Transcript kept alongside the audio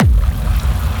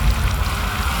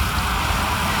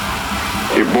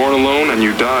You're born alone and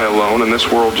you die alone, and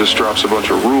this world just drops a bunch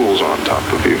of rules on top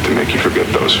of you to make you forget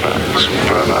those facts.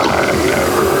 But I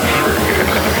never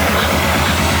forget.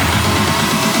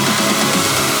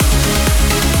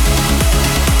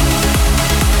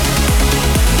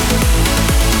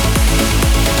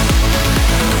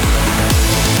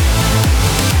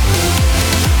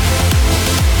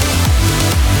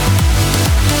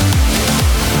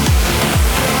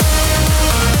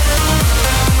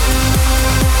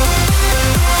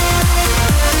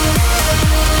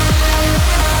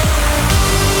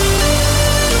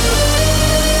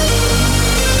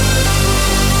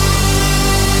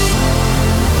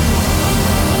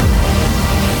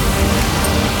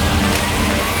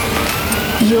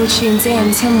 You're tuned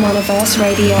in to Monoverse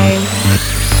Radio.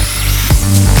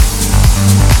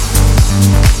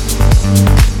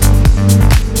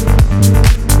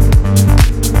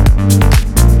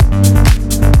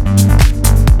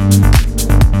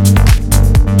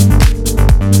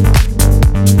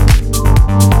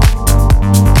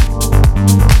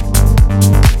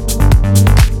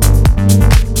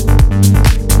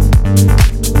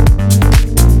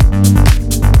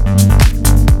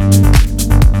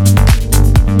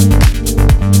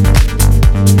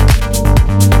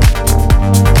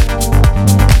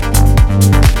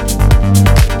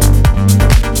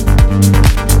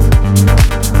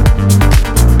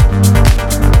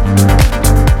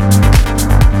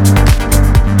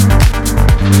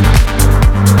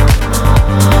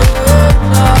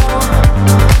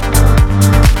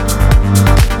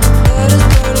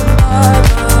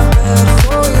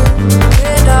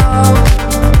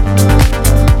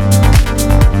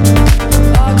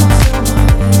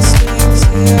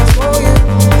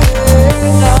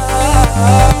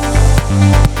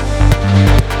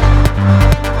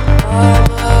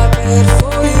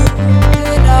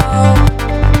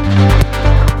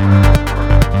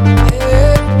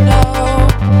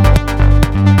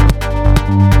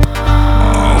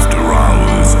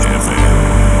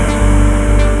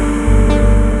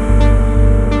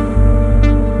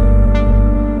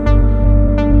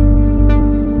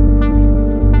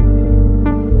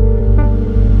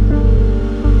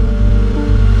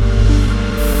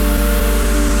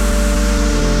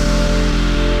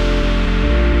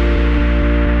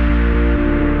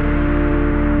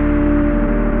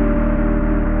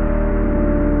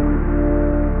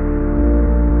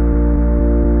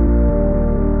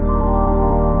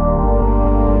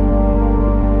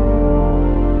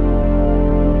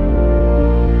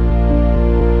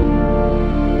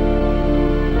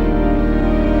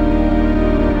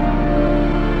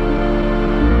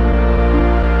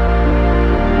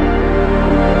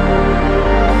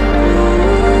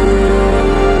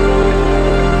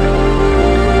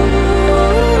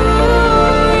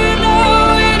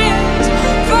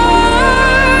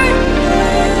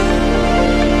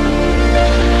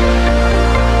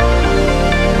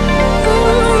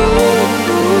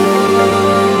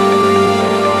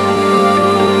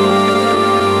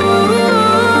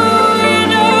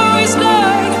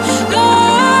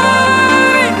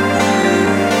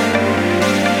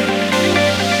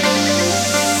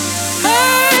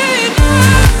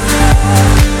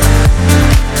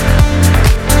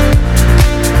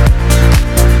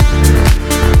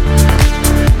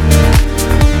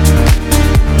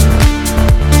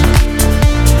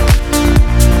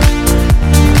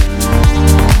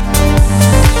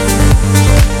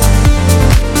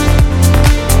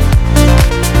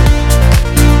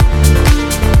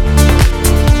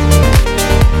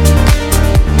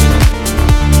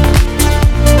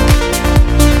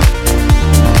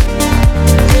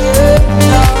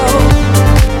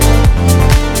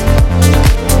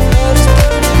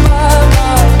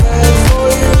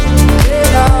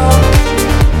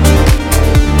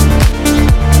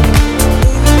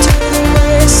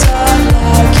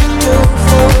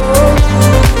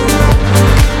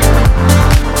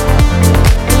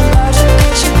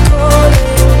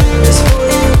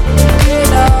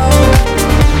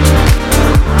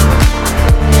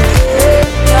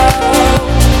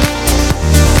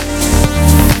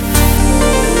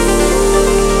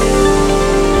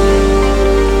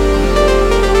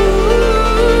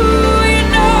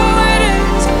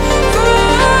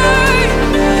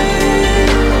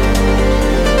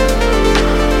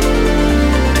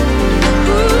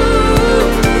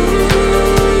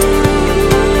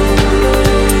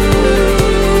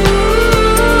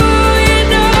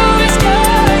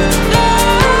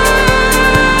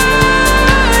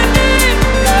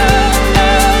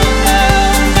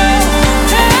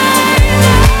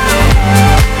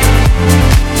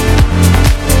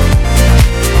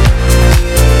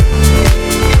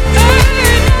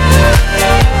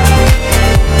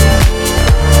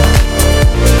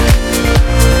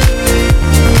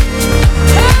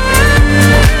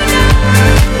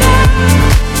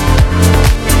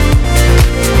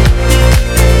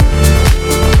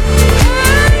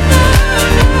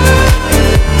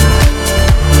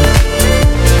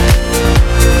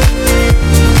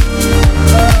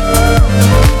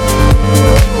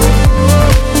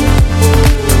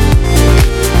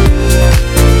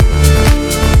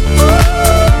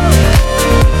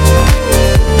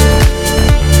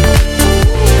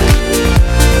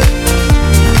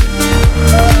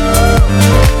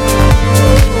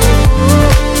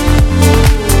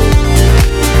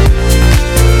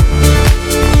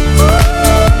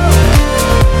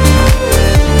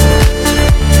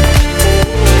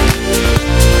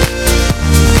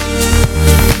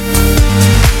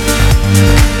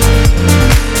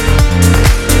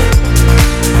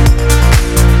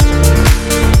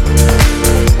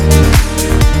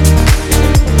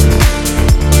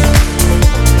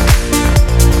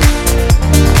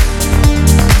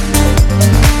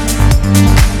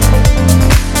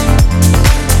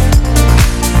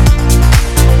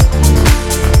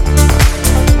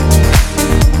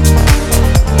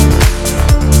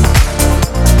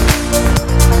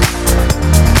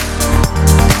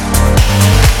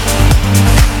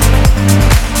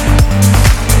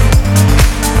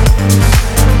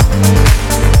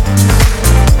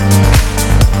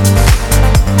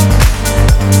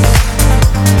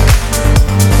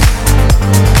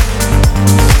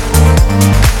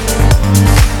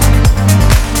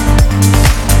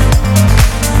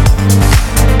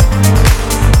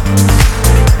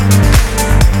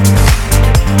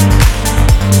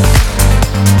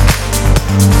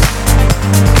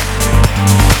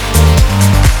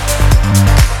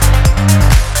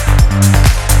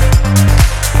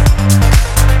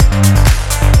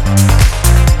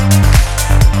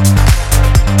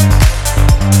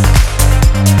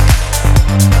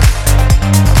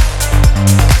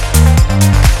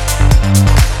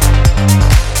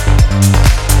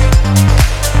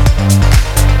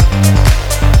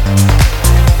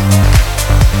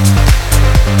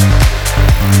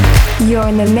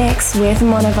 in the mix with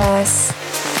Monoverse.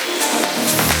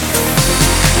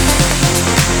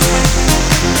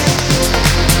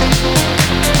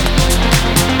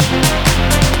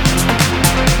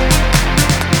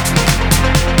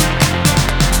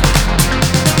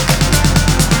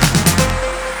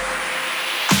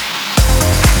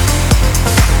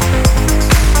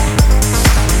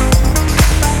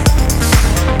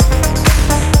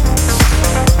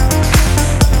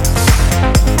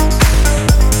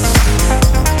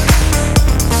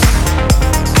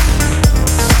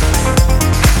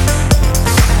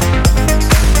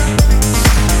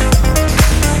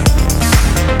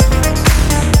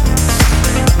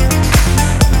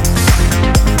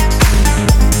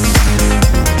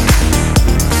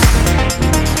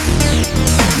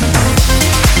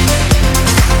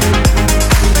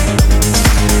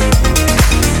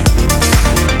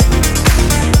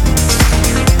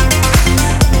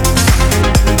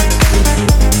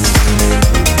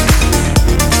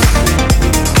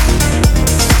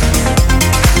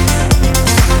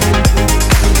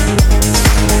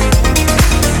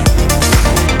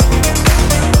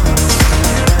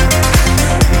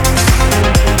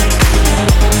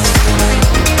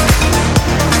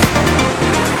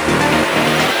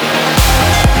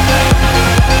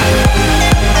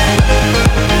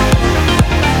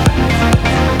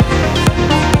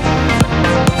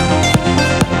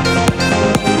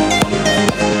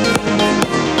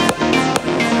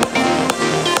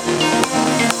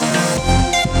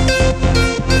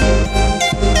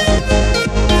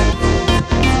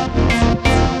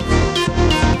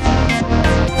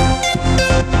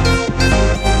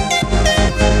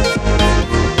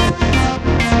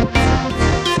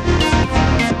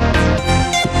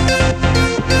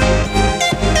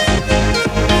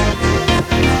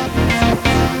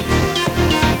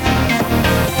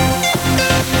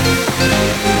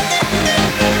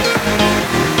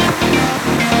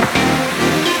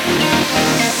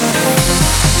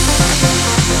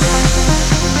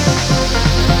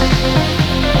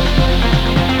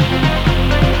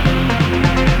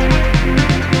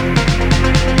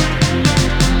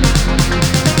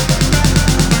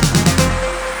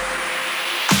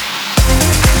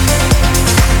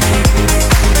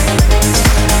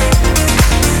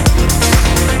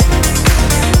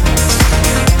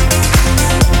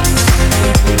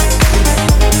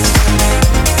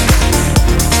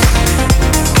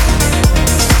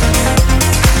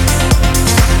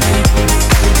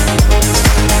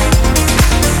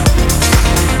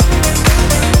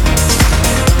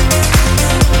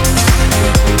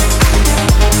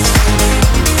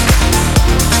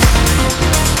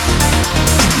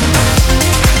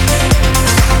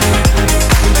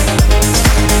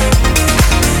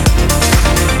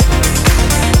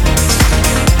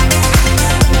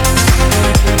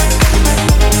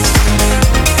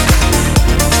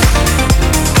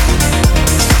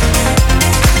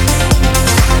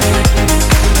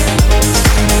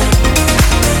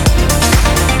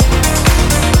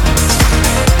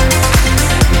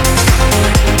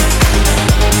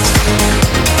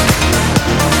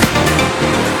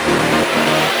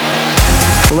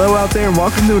 Hello out there and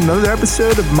welcome to another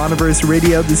episode of Monoverse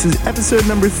Radio. This is episode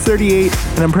number 38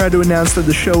 and I'm proud to announce that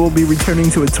the show will be returning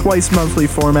to a twice monthly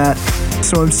format.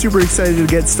 So I'm super excited to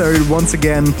get started once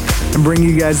again and bring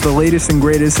you guys the latest and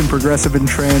greatest in progressive and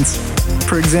trance.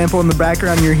 For example, in the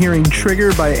background you're hearing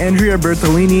Trigger by Andrea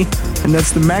Bertolini, and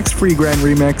that's the Max Freegrant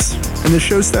remix. And the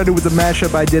show started with a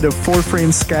mashup I did of 4-Frame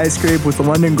Skyscrape with the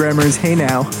London Grammar's Hey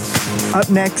Now. Up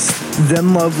next,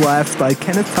 Then Love Laughs by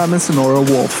Kenneth Thomas and Aura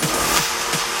Wolf.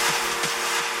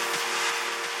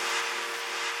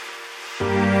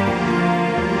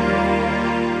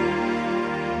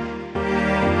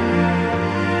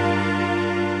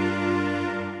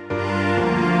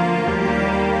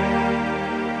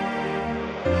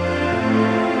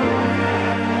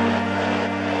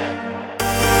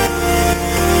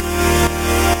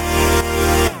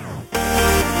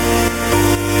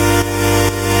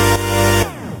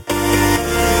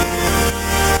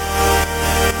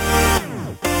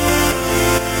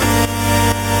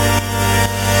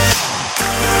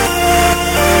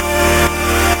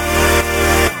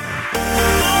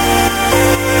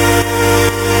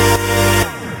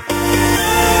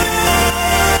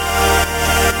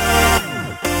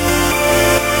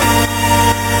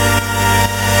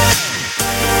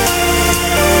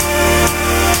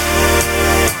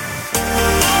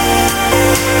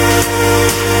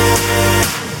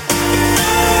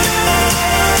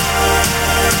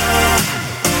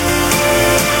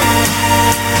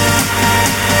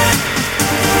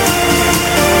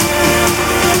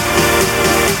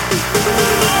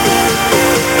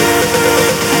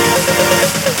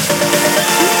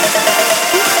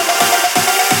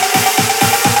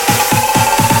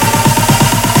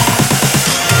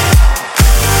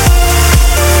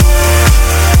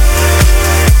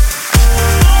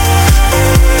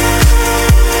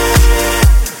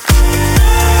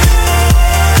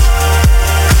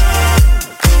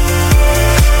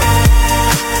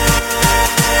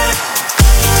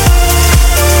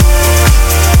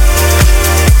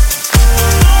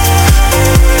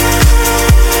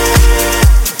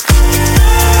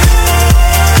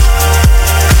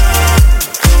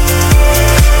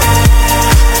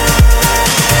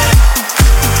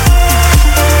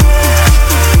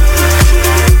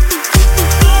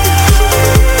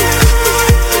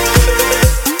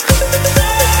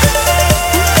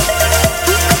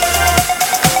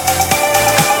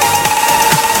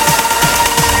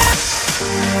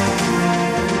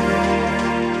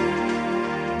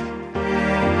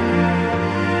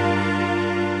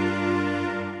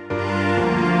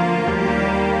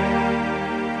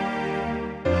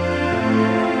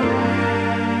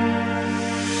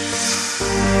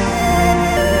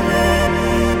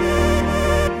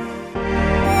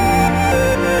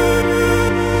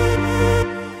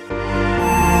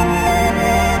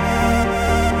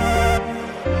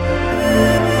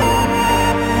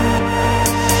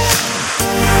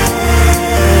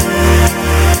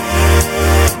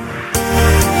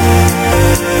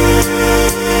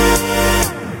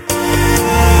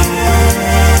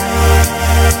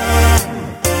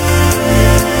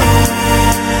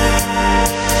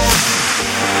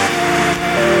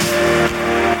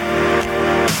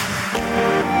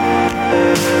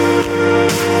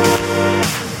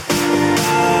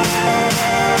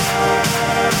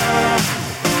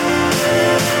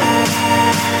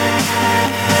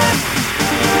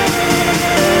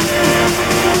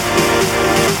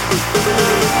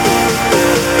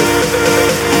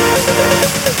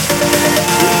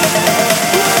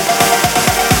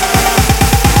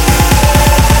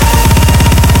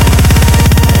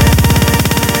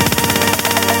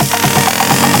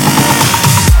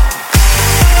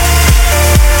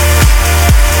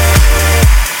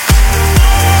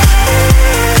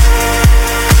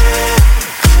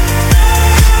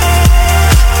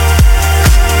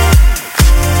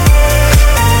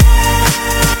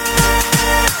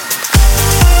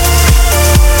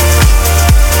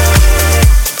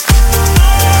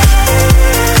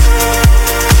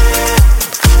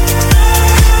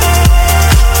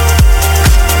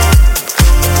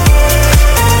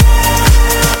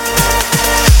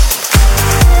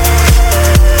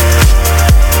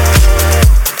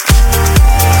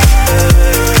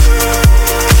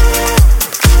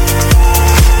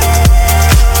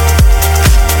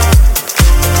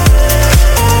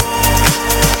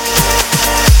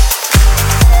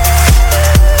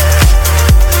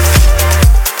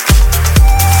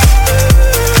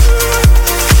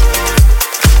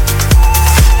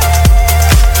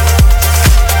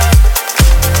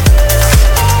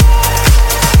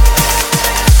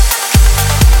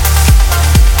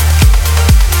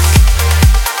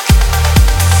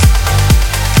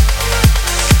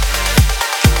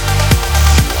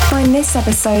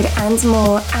 episode and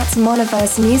more at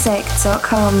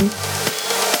monoversemusic.com.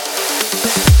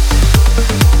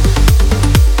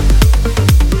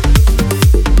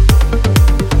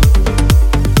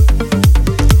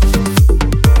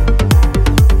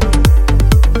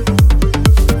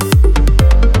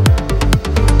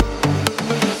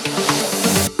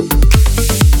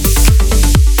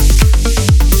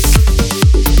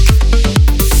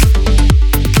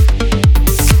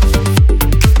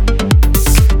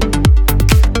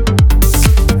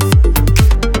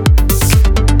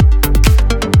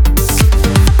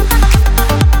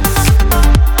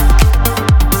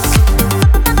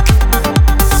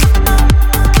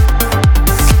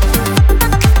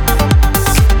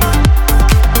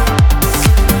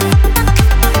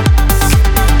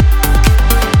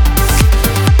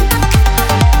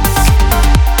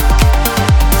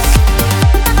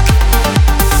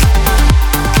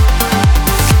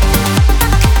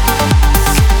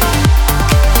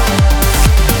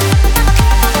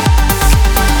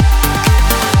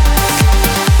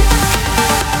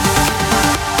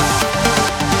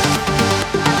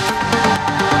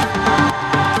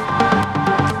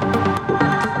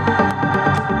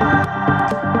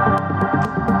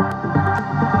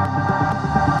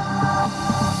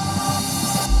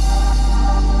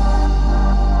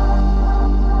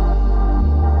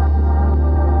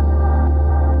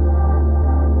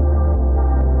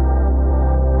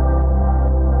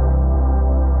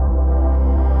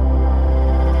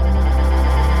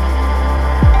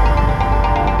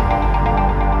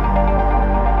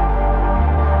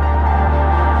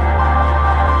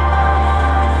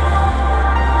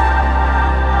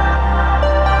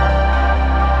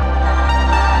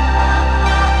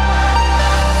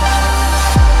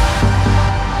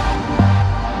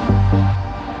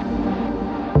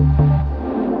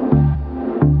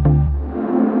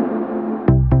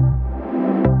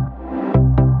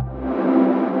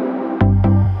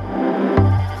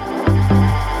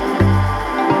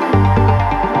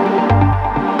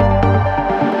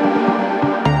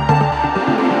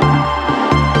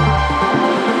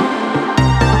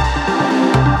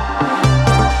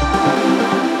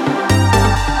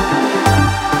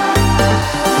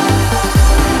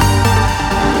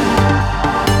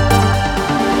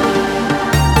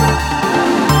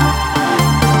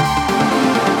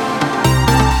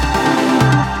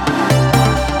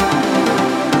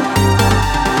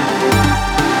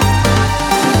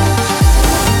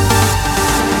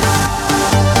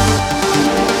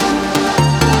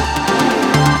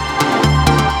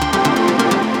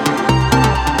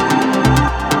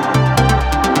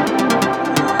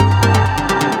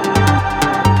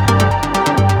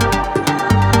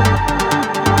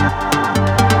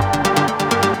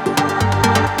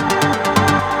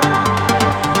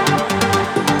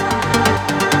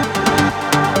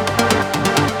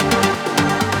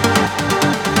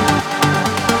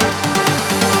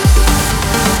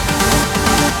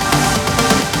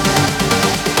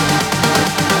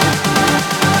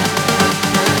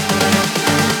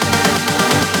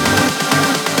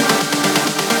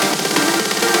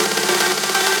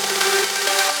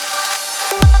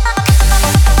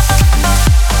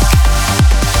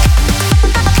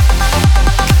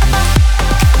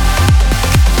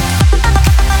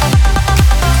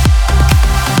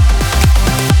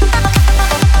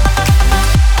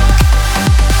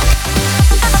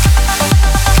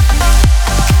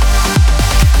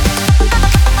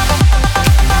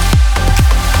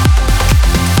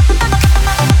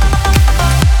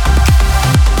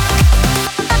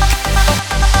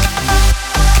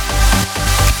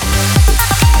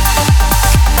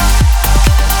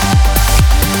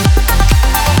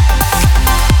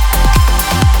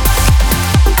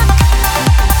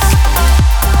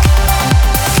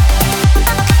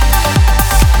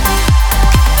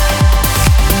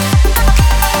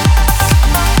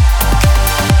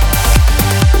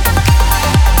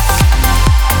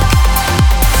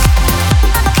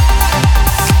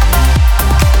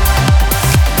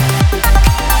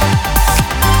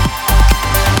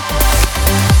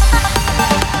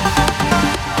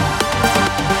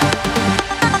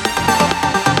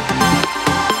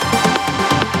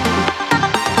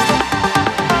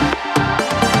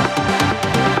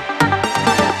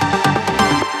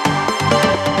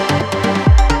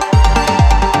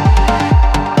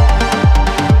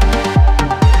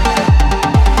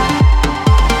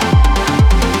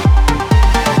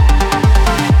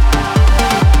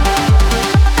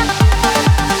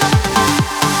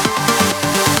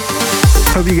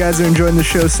 Hope you guys are enjoying the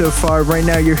show so far. Right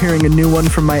now you're hearing a new one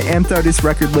from my Amped Artist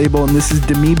record label, and this is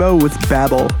Demibo with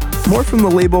Babel. More from the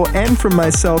label and from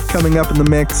myself coming up in the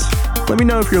mix. Let me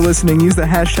know if you're listening. Use the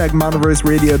hashtag Monoverse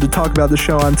Radio to talk about the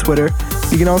show on Twitter.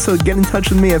 You can also get in touch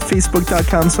with me at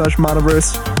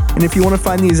facebook.com/Monoverse. And if you want to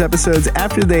find these episodes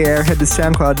after they air, head to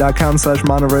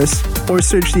soundcloud.com/Monoverse or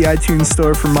search the iTunes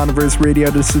store for Monoverse Radio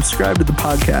to subscribe to the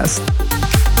podcast.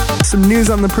 Some news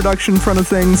on the production front of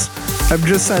things. I've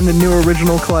just signed a new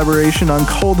original collaboration on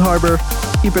Cold Harbor.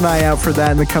 Keep an eye out for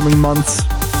that in the coming months.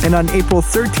 And on April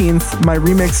 13th, my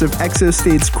remix of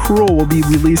Exostate's Cruel will be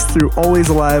released through Always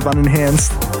Alive on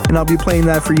Enhanced, and I'll be playing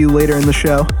that for you later in the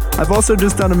show. I've also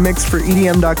just done a mix for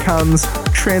EDM.com's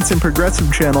Trance and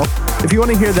Progressive channel. If you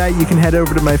want to hear that, you can head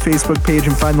over to my Facebook page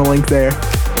and find the link there.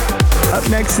 Up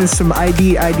next is some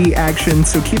ID action,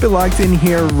 so keep it locked in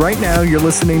here. Right now, you're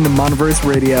listening to Monoverse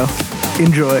Radio.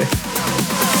 Enjoy.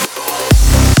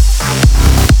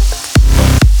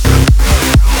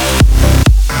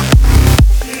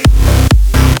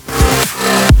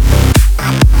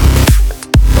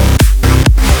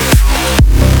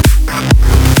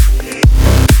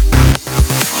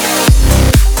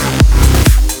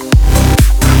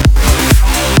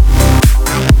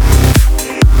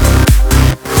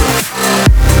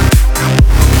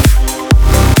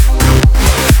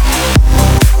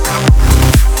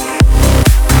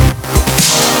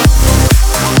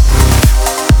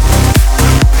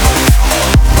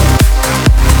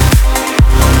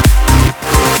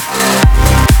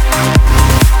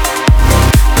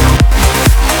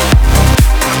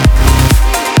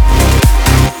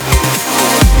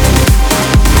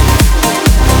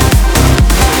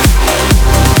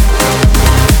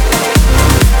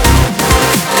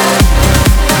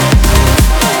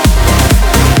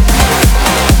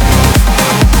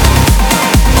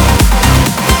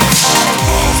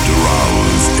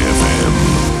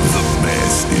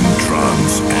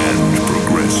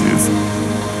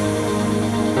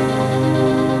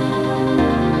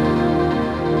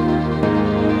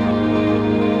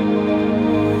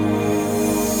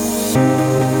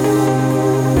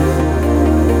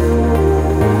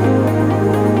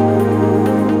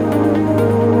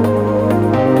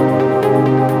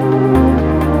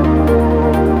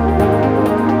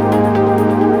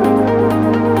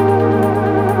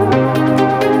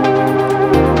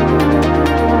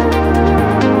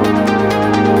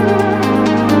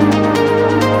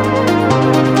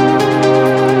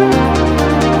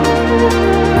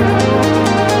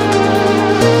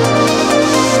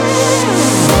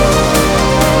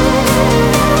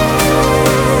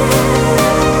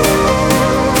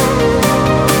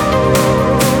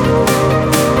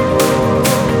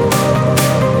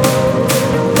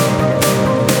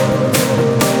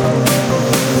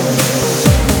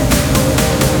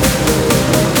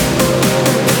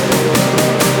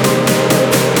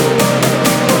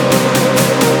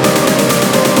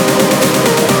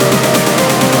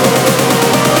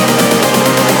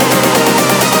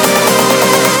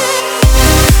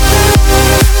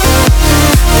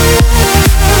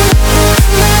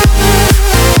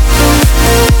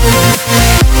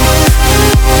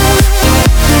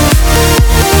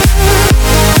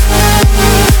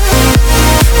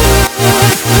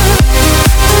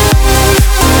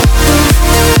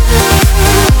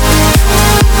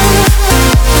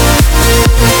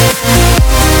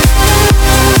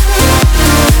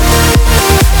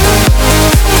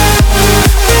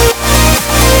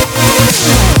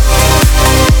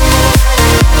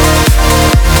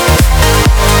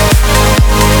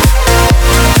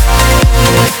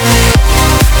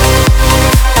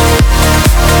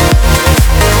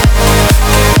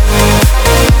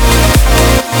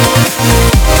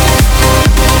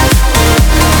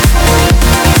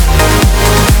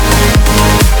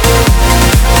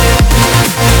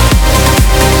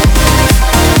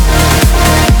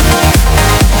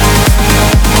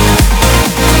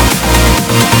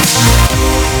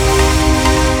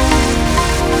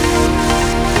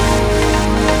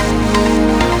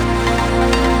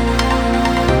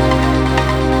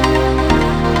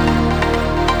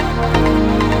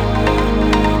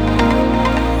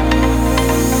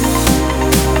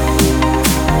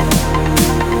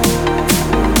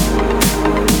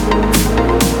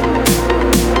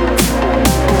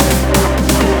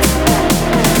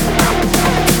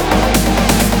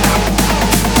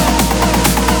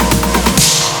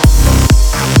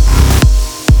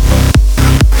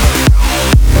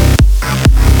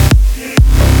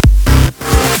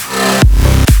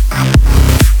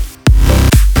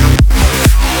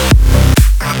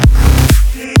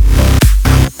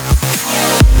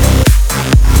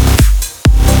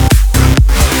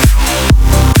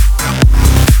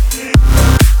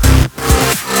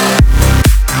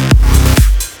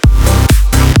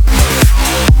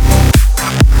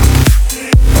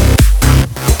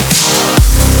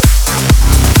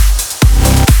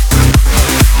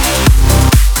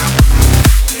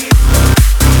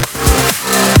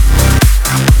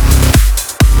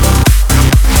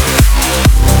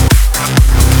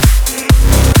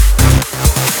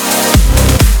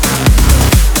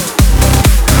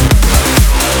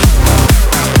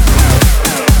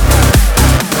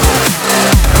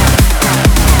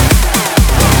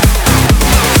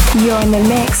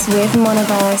 mix with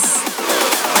Monoverse.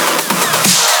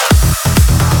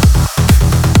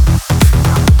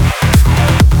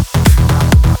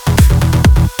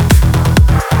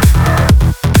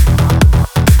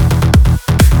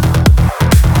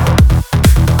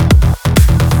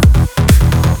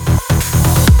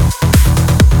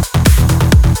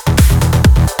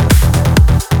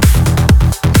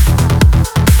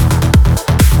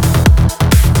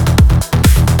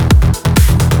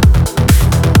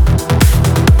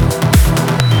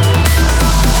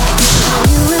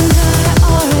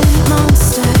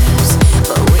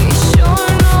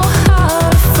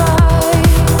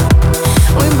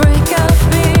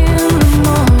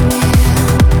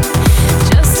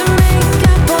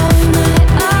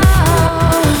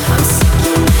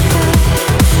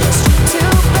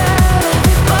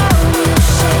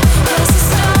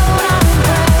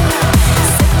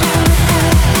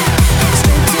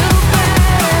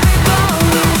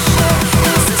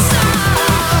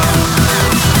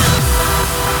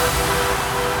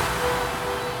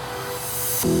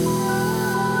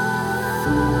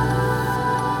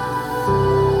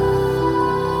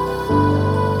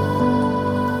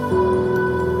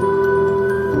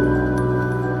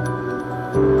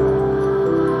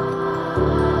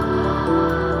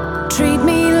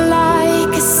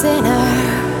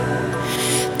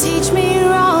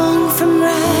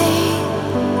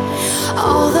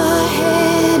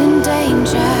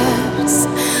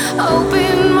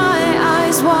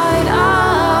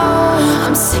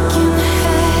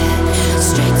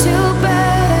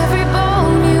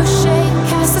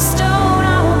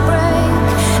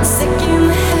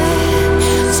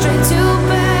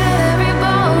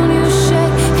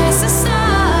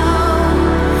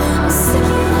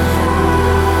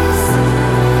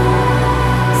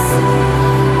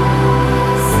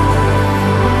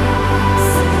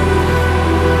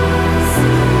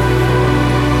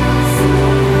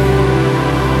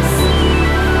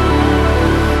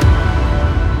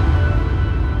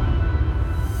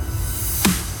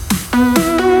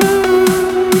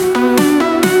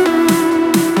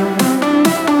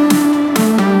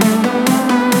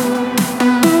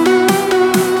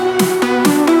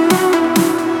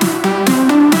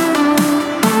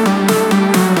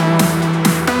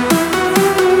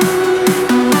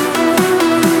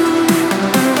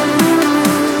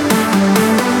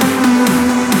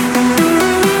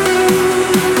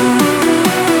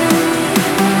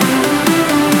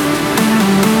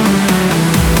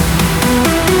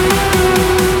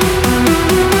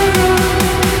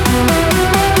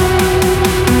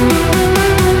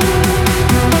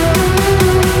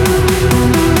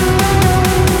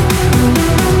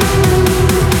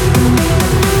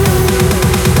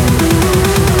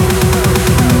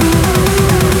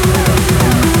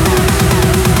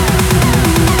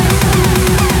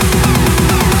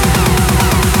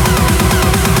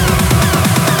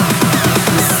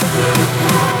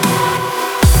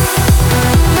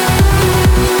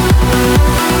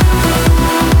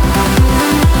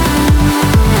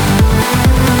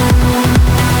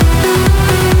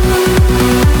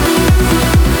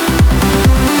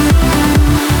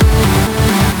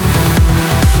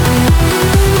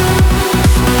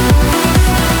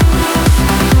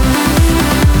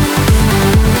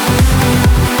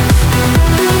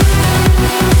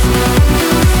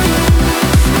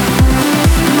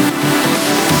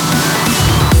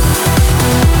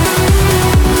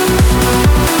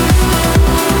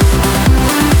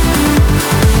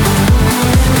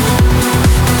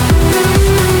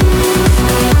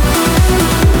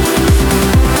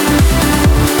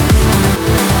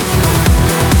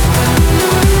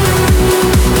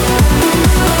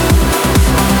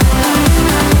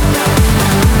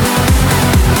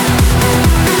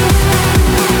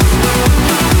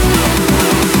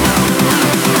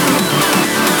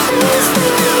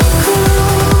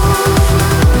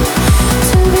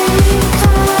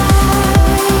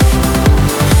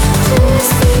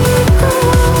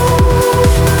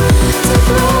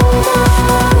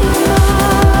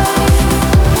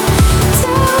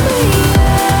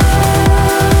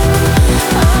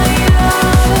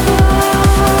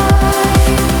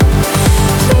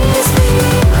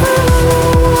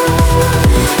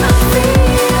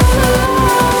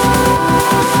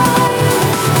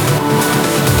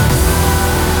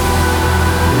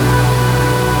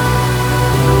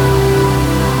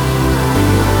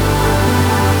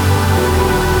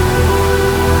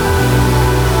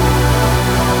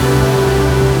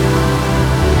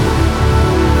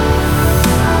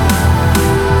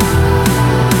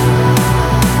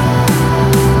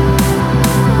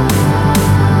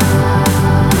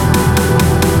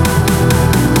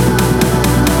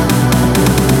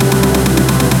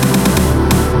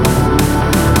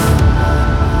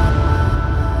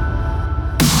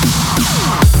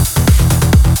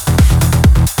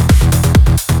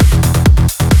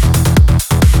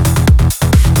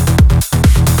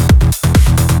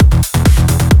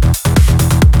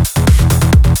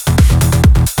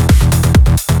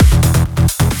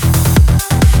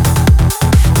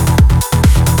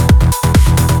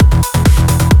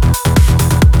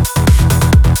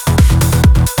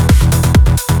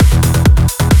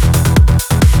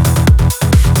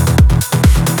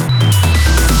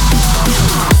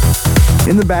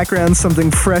 background,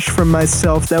 something fresh from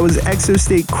myself. That was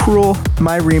Exostate Cruel,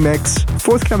 my remix,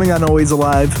 forthcoming on Always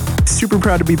Alive. Super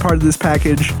proud to be part of this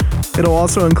package. It'll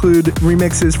also include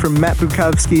remixes from Matt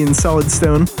Bukowski and Solid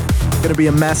Stone. Gonna be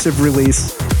a massive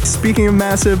release. Speaking of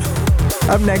massive,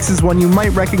 up next is one you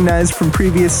might recognize from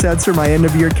previous sets or my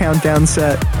end-of-year countdown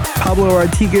set. Pablo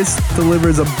Artigas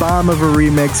delivers a bomb of a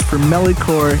remix for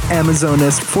Melicor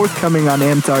Amazonas, forthcoming on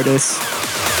Amped Artists.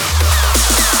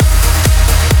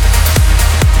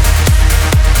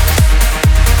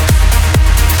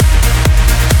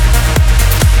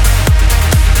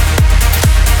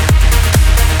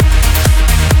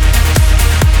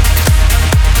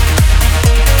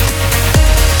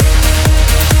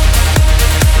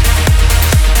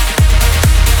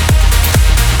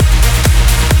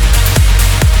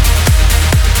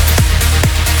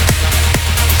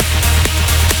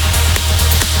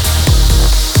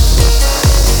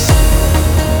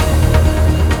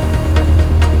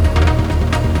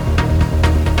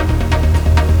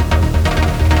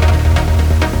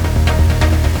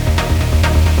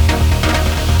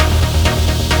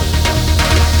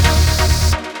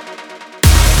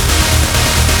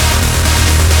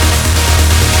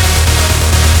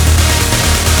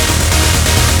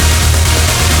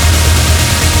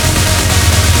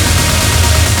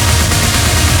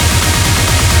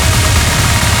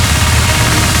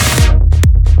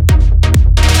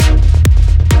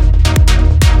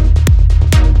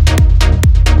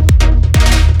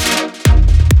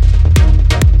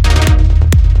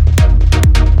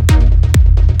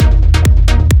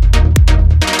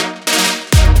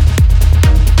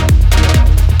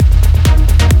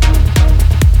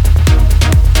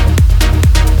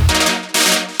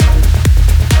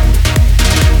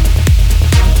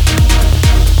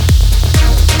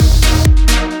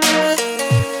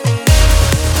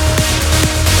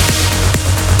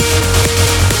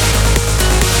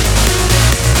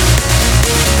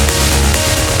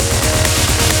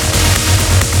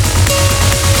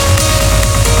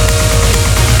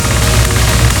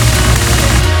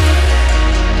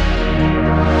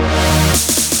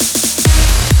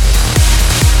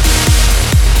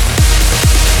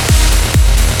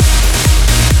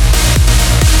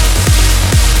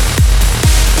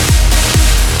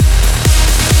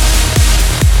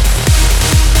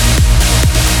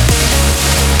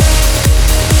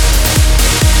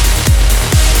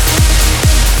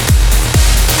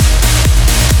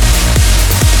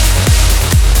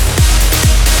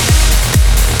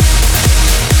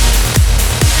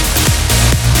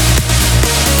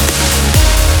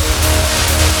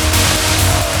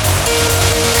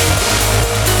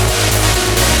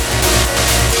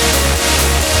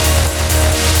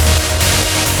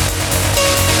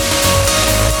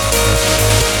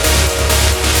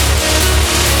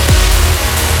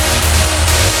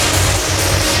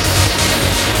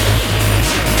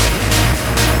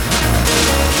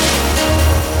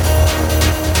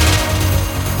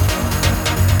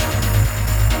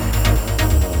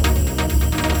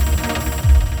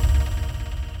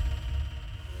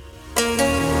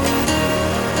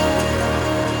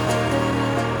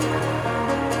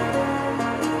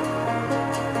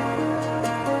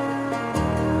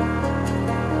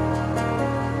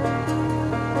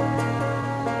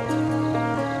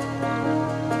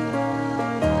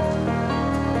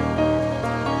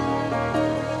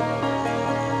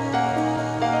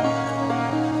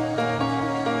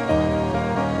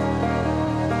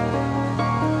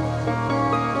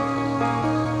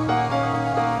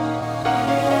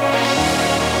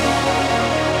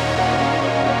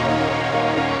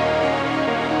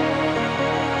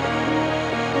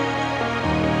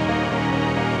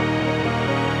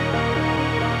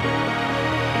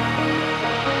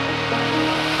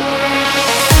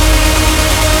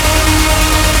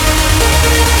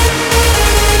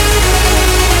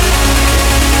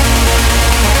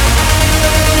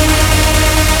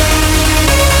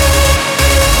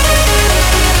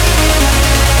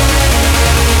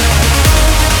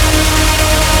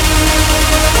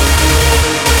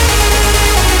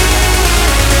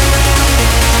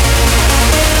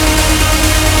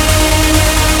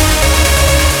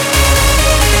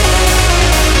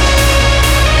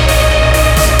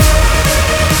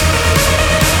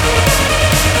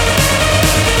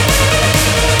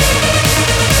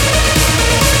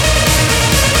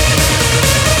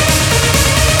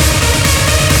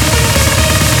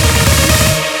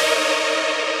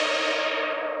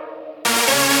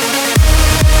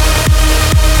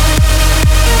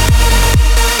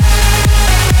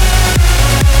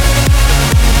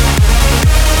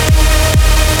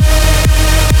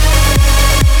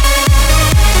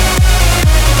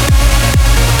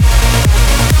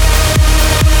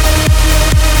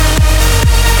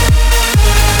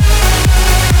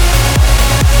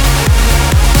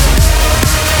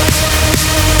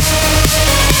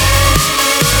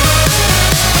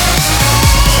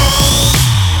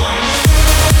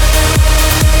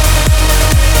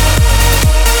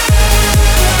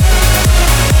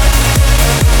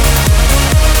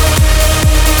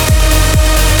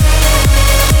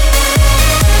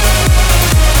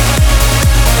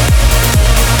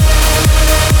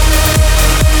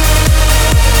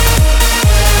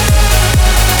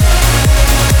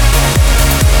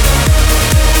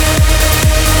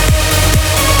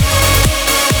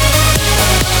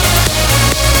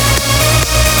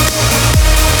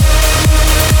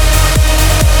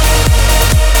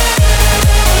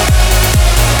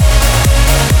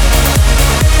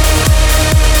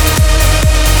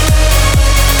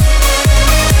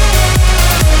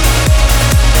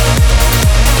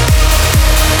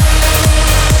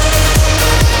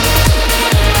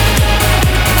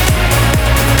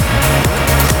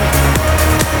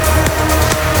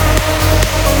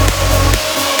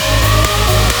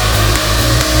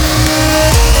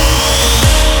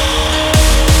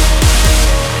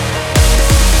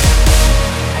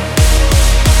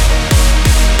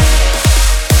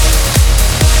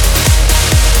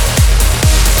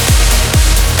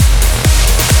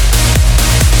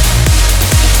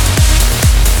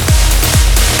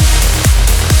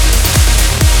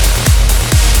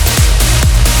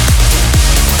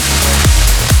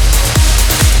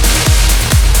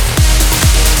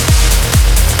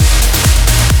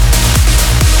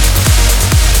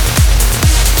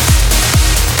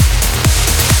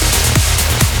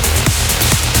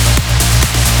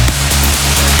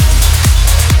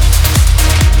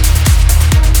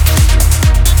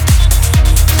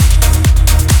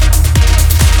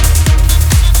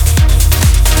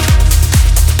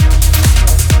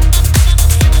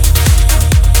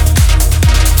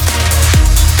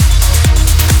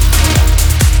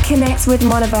 Connect with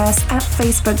Monoverse at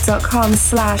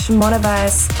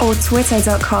facebook.com/monoverse or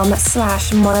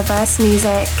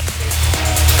twitter.com/monoversemusic.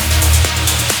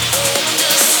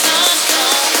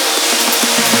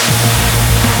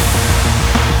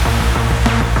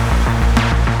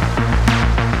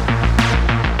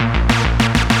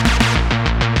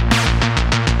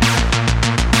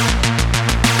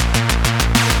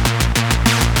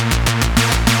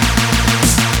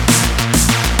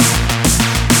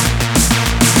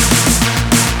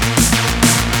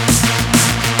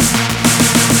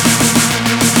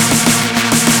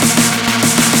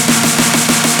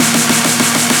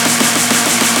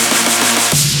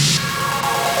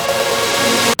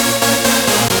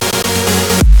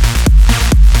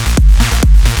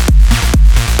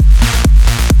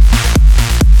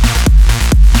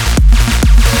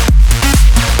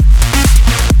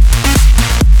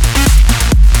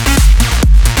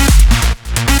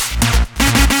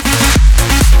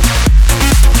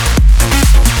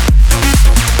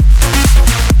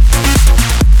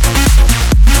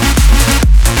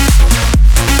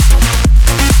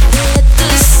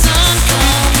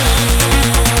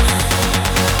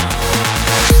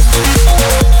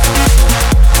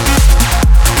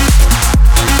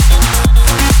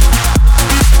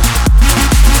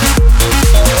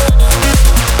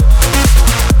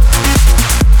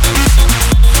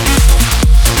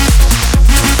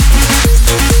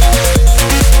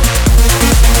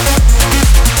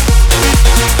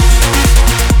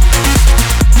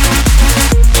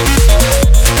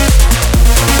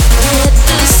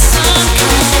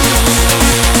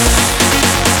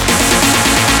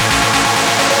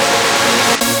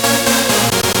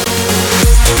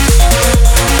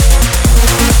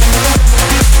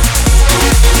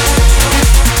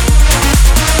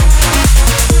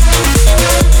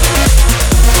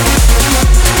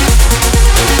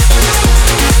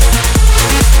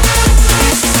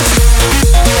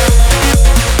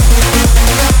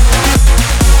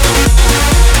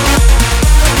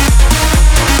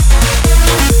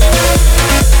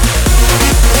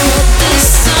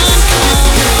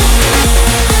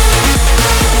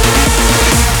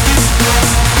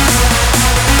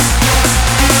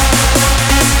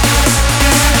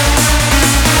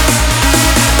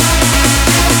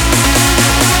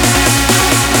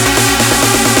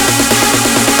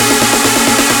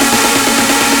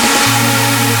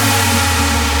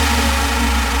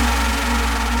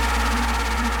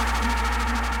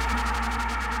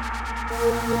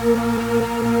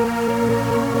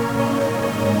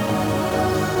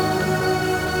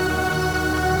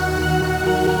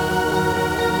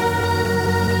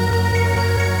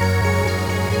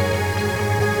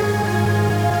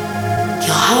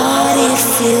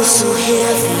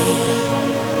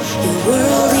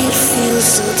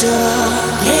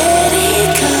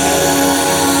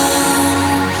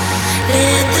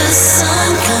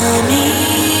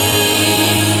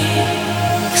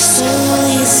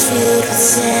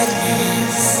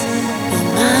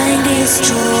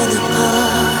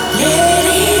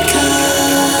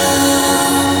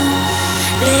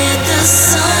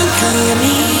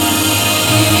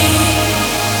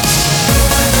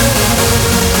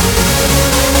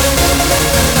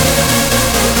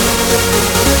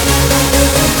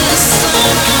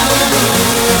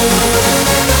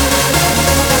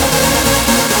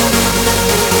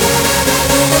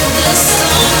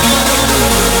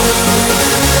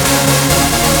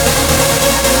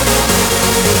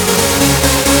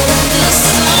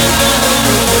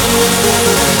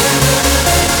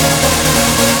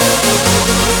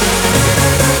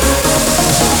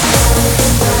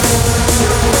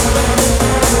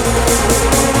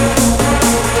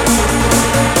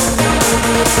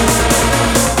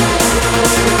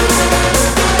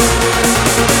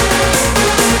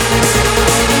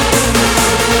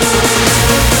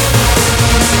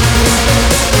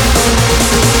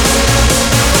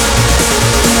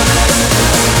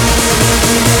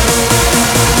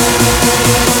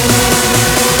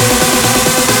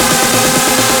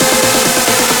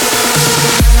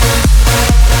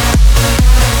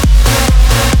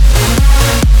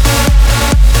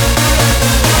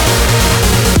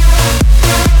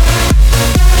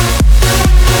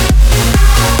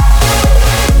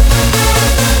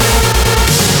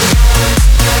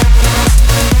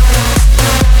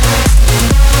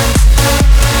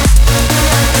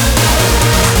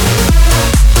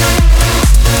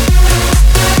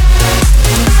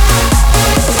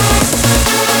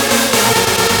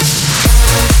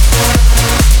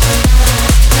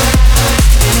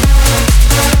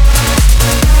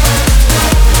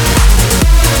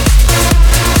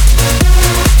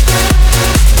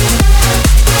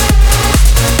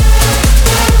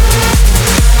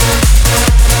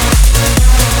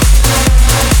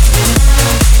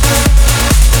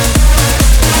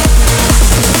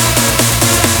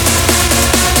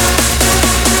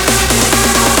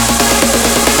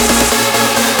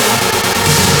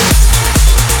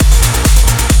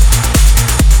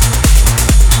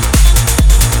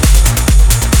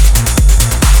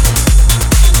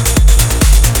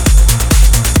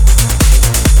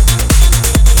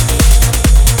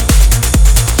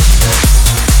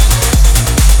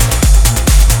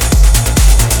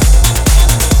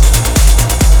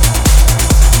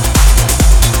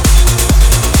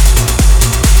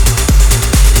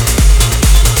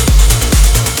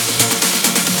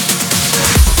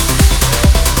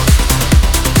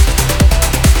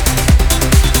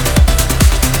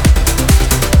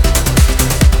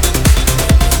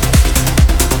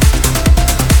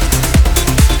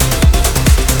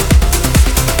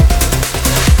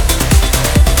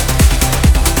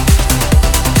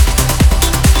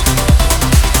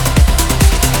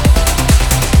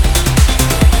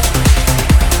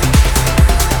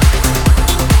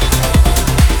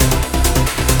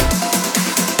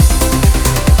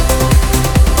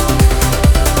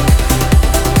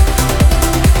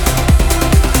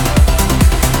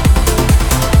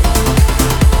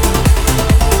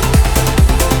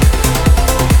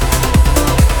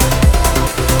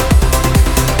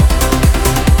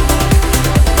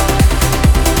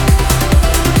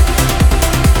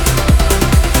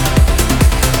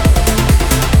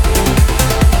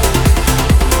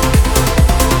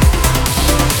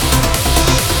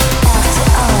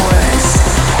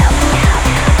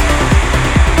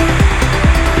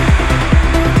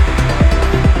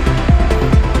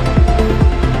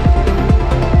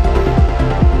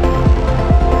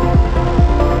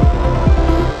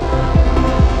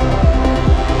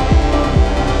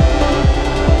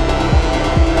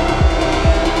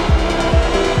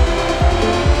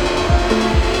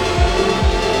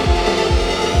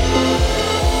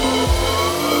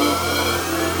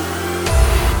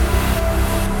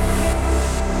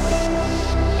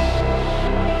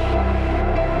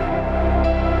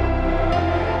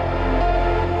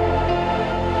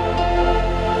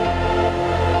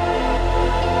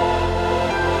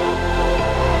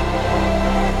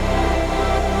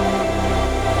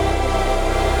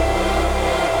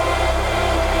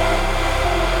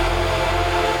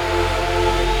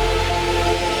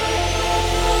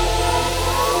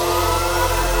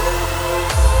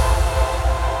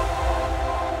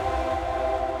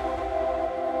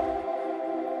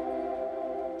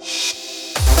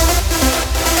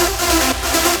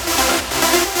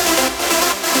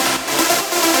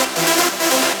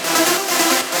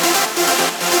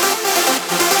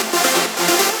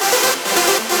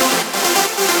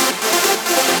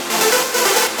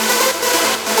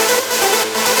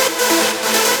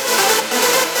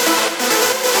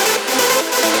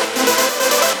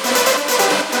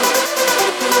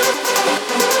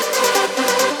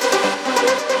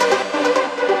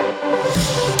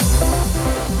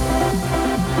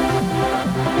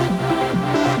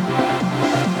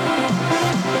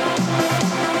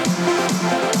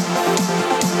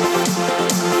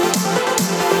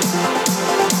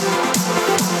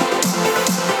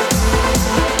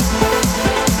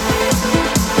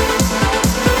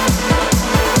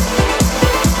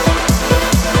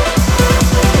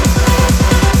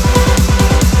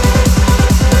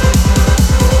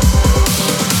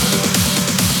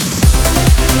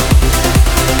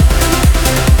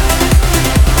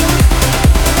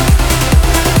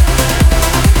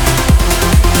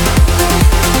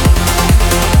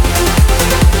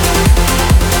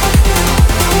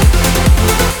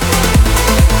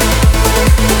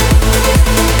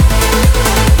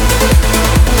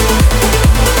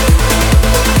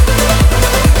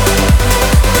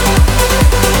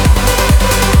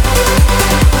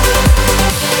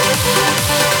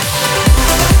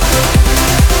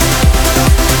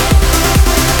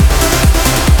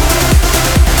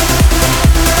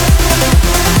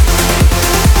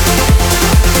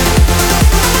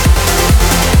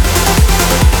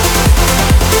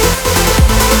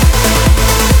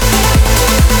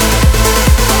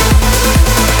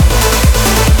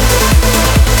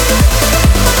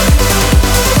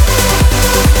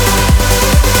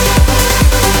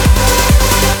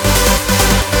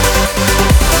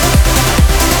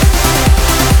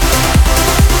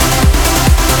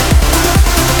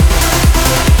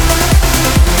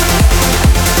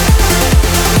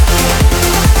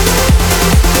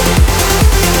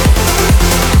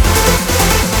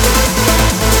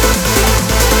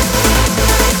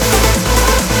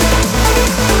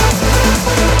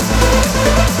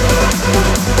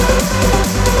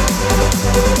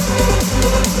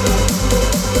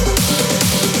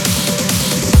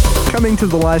 coming to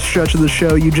the last stretch of the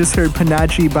show, you just heard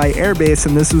Panache by Airbase,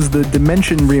 and this was the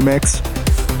Dimension remix.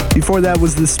 Before that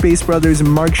was the Space Brothers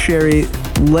and Mark Sherry,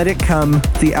 Let It Come,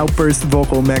 the Outburst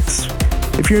vocal mix.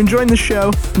 If you're enjoying the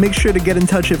show, make sure to get in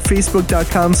touch at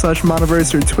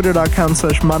facebook.com/Monoverse or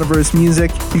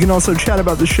twitter.com/MonoverseMusic. You can also chat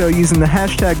about the show using the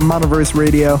hashtag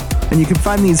MonoverseRadio, and you can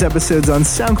find these episodes on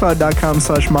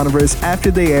soundcloud.com/Monoverse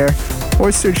after they air,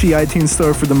 or search the iTunes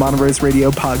store for the Monoverse Radio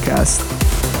podcast.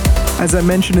 As I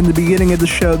mentioned in the beginning of the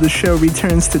show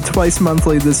returns to twice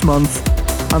monthly this month,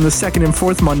 on the second and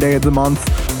fourth Monday of the month.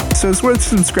 So it's worth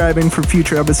subscribing for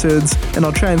future episodes, and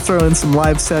I'll try and throw in some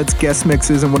live sets, guest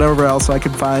mixes, and whatever else I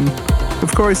can find.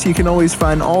 Of course, you can always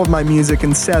find all of my music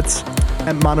and sets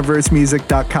at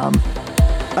monoversemusic.com.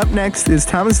 Up next is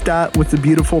Thomas Dot with the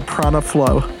beautiful Prana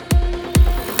Flow.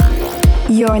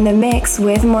 You're in the mix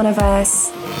with Monoverse.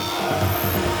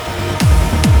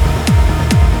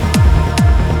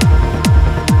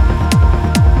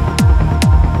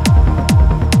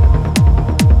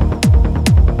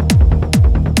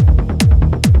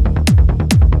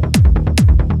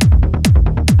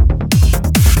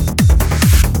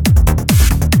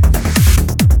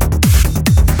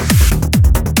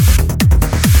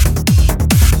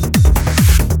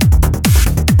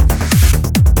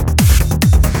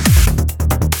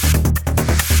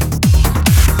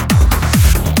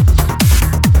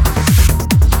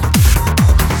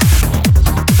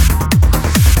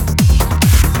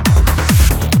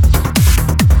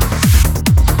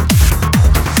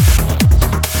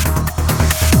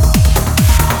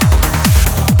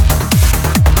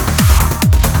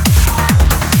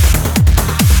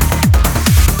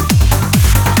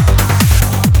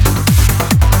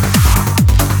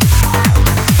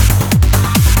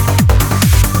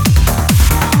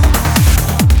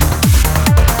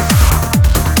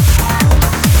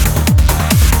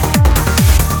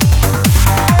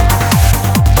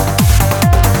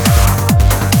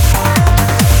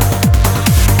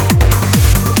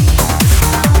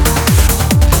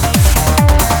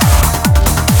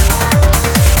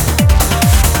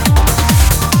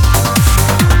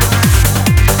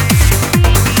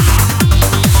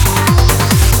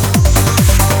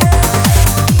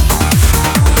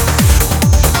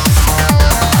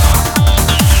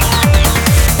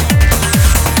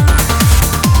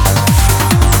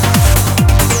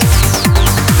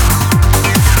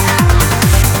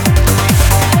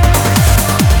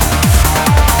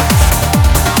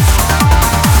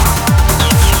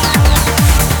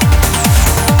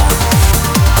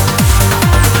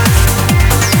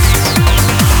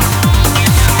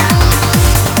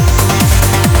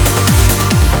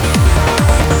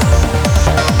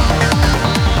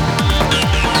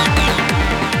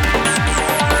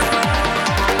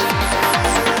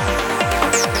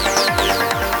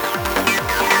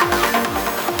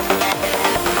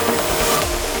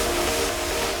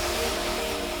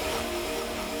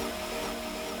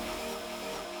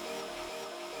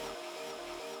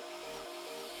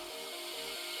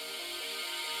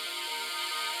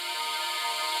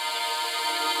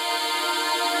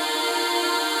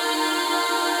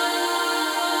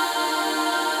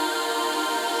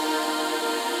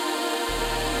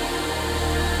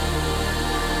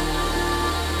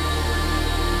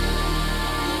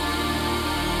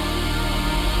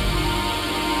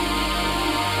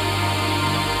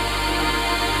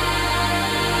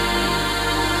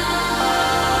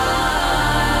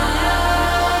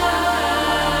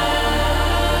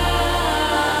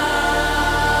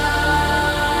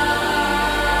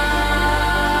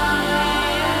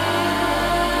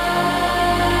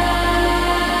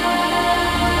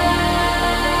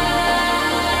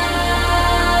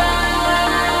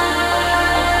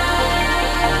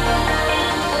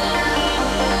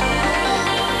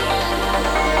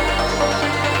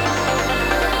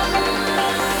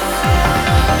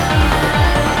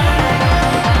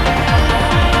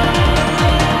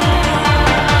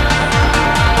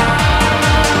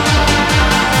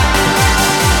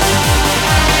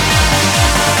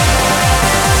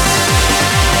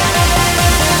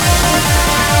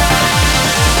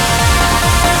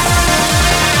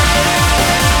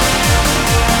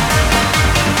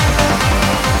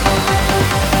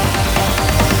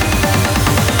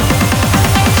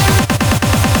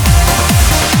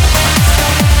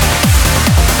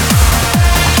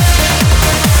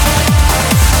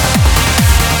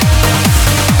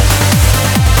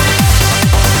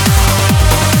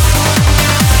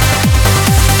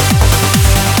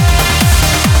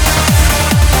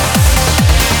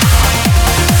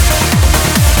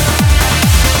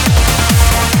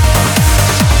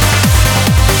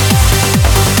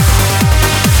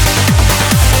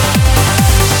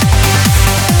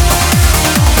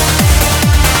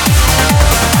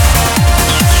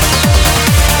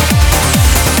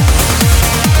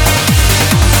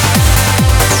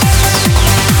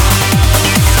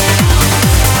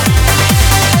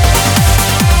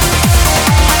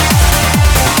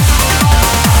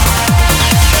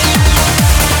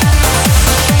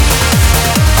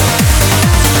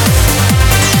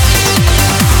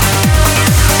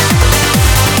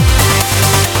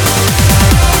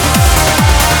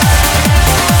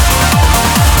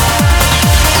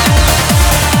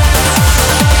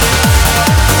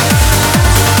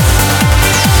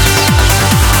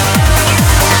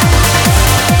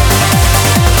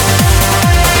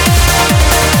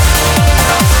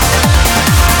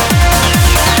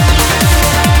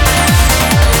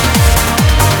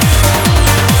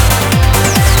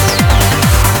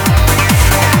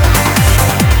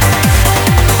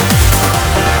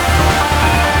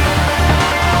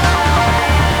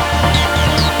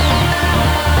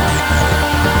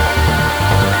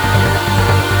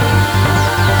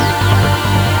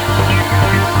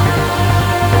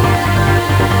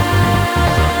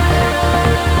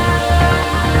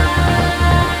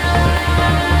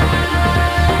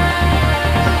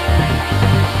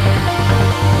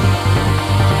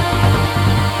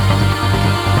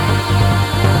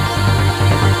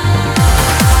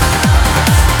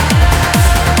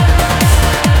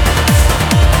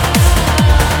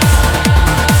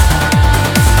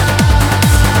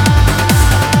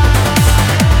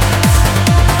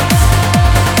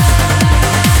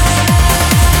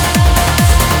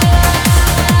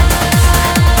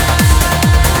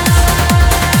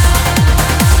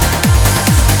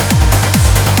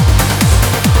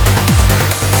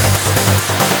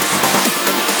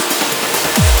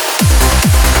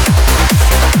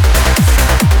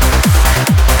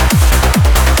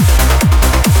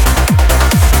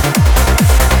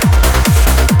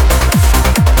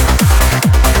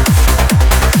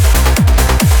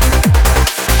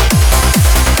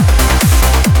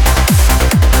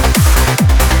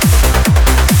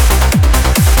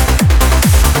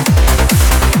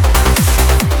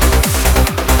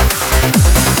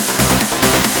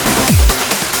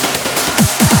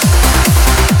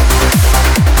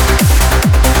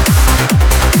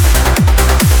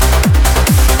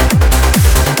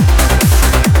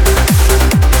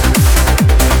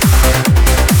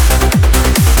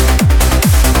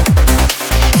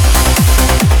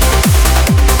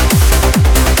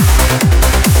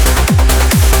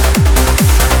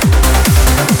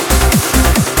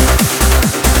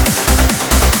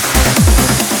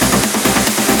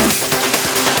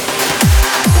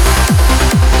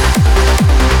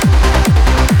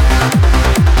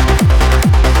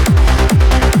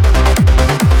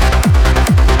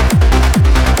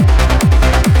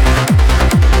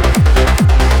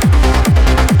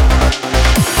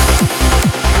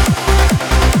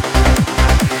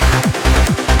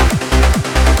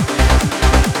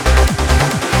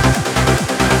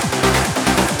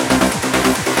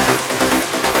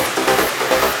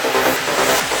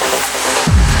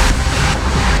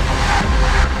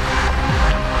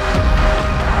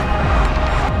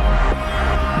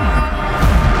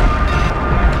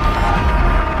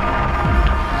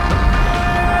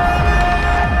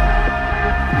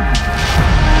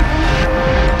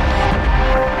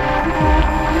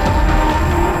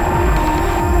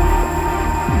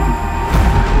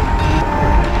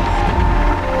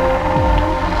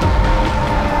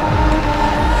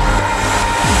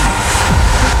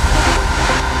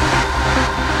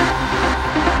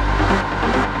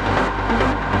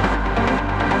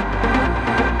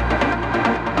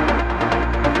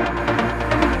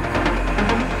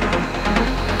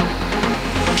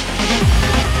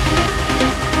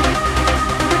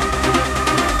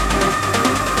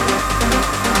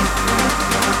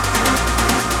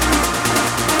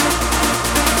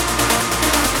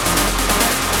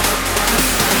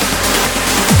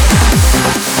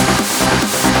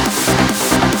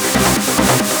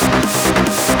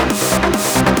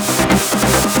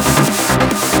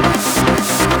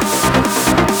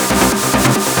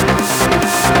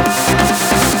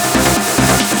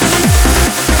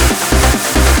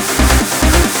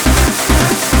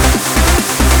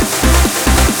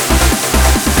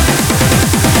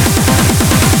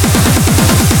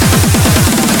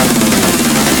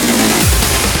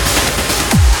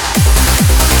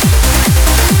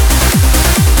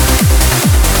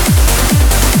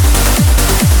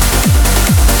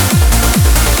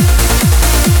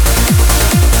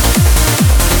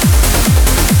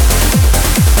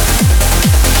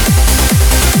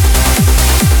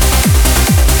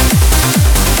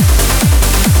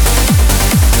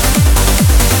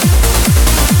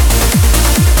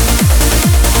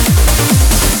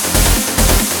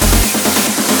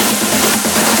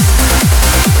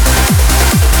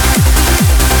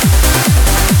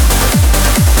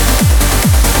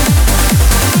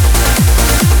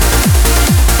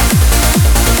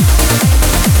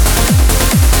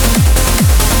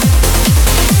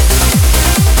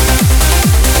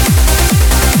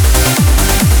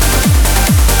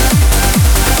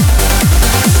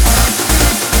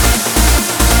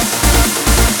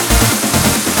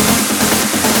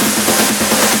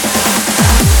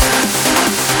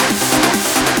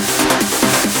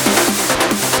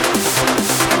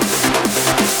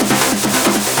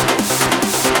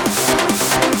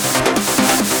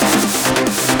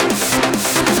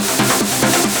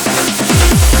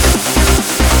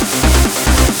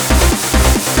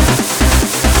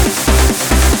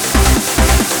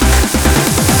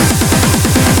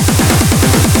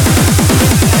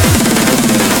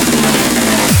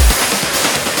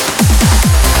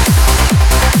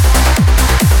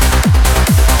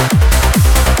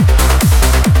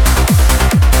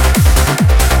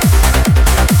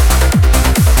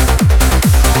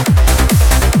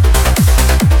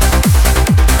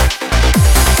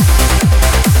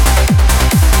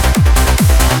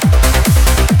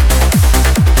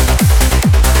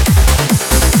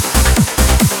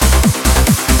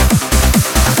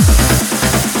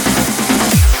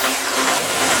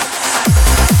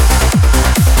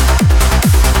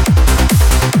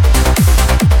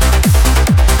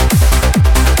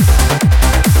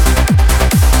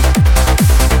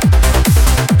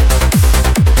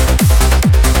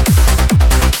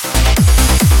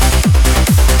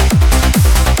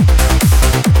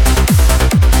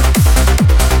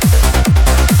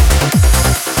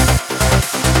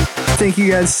 Thank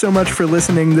you guys so much for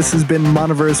listening. This has been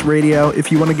Monoverse Radio.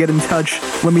 If you want to get in touch,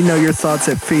 let me know your thoughts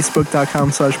at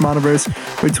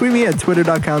facebook.com/Monoverse or tweet me at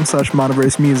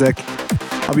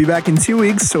twitter.com/MonoverseMusic. I'll be back in 2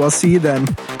 weeks, so I'll see you then.